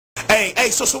Hey,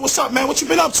 so what's up, man? What you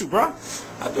been up to, bro?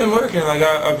 I've been working. Like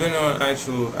I've been on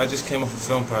actual. I just came off a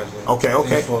film project.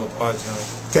 Okay. For a part-time.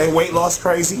 Okay, weight loss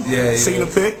crazy. Yeah. Seen the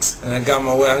pics. And I got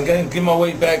my weight. I'm getting get my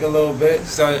weight back a little bit.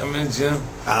 So I'm in the gym.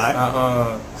 All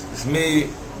right. It's me,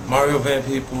 Mario Van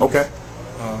Peebles. Okay.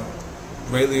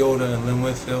 Ray Liotta and Lynn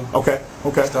Whitfield. Okay.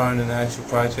 Starring in the actual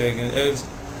project, and it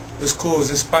was cool. It was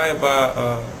inspired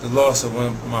by the loss of one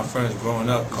of my friends growing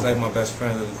up. Cause like my best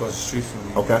friend lived across the street from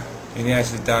me. Okay. And he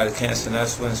actually died of cancer, and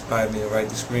that's what inspired me to write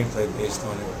the screenplay based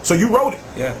on it. So you wrote it?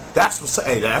 Yeah. That's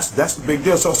the big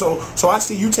deal. So I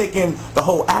see you taking the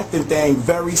whole acting thing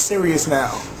very serious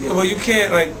now. Yeah, well, you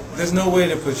can't, like, there's no way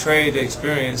to portray the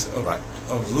experience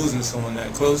of losing someone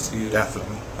that close to you.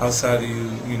 Definitely. Outside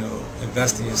of you know,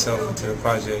 investing yourself into the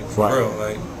project for real,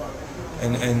 like,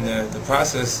 and the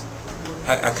process.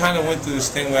 I kind of went through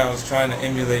this thing where I was trying to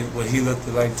emulate what he looked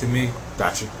like to me.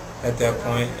 Gotcha. At that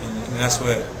point, and that's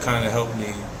what kind of helped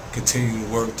me continue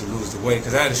to work to lose the weight,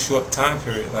 because I had a short time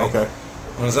period. Like on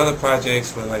those other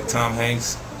projects with like Tom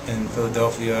Hanks in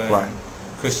Philadelphia and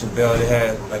Christian Bale, they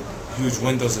had like huge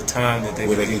windows of time that they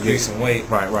could decrease in weight.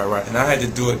 Right. And I had to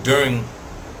do it during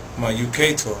my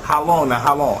UK tour. How long now?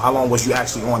 How long was you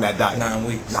actually on that diet? 9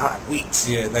 weeks. 9 weeks.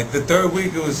 Yeah, like the third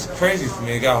week it was crazy for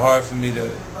me. It got hard for me to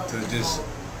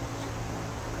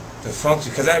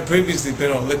function, because I had previously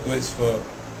been on liquids for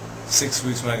 6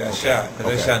 weeks when I got shot. I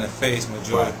got shot in the face, my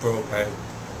jaw was broke, I had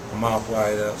my mouth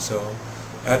wired up. So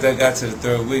after I got to the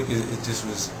third week, it just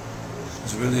was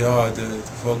really hard to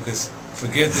focus.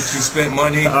 Forget that you spent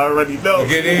money. I already know.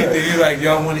 Forget anything. You're like,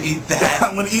 yo, I want to eat that.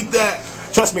 I want to eat that.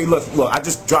 Trust me, look, I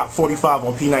just dropped 45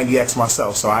 on P90X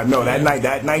myself, so I know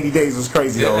that 90 days was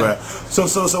crazy over there.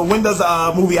 So when does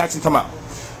the movie actually come out?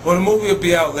 Well, the movie will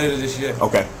be out later this year.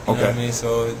 Okay. You know what I mean?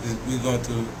 So we're going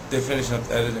through, they're finishing up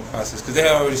the editing process, because they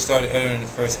had already started editing the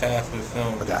first half of the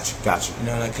film. Gotcha. You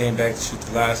know, and I came back to shoot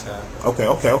the last half. Okay.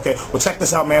 Well, check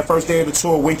this out, man. First day of the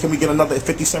tour. When can we get another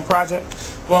 50 Cent project?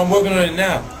 Well, I'm working on it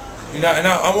now. You know, and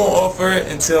I won't offer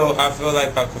it until I feel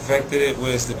like I perfected it,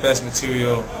 where it's the best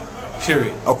material,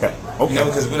 period. Okay. You know,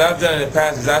 because what I've done in the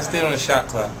past is I stayed on the shot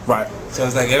clock. Right. So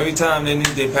it's like every time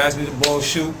they pass me the ball,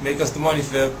 shoot, make us the money,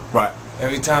 Phil. Right.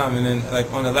 Every time, and then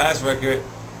like on the last record,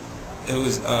 it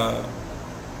was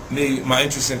my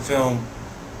interest in film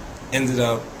ended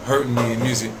up hurting me in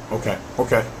music. Okay.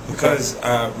 Because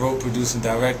I wrote, produced, and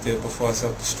directed before I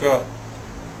self-destruct,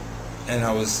 and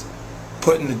I was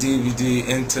putting the DVD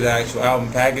into the actual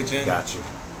album packaging. Gotcha.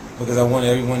 Because I wanted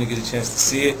everyone to get a chance to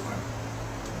see it.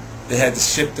 They had to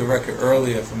ship the record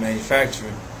earlier for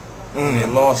manufacturing, and they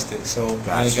lost it. So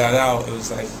when it got out, it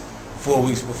was like 4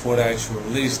 weeks before the actual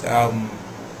release. The album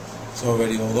is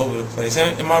already all over the place.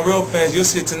 And my real fans, you'll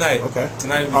see it tonight. Okay.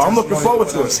 Tonight. I'm looking forward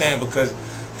to it. I'm saying, because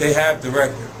they have the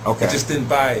record. Okay. They just didn't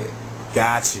buy it.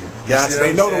 Got you.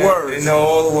 They know the words. They know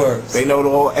all the words. They know the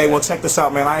whole. Hey, well, check this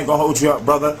out, man. I ain't gonna hold you up,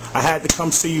 brother. I had to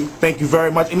come see you. Thank you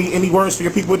very much. Any words for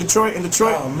your people in Detroit?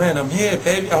 Oh man, I'm here,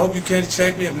 baby. I hope you can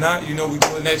check me. If not, you know we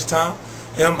do it next time.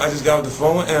 I just got off the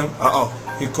phone with him.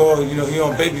 He called. You know, he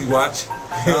on baby watch.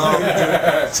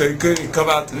 So he couldn't come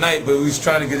out tonight, but we was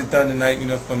trying to get it done tonight. You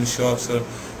know, from the show. So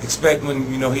expect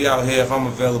when he out here, if I'm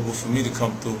available, for me to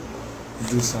come through.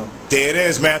 Do something. There it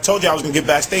is, man. I told you I was gonna get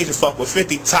backstage and fuck with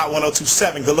 50, Top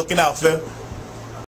 1027. Good looking out, Phil.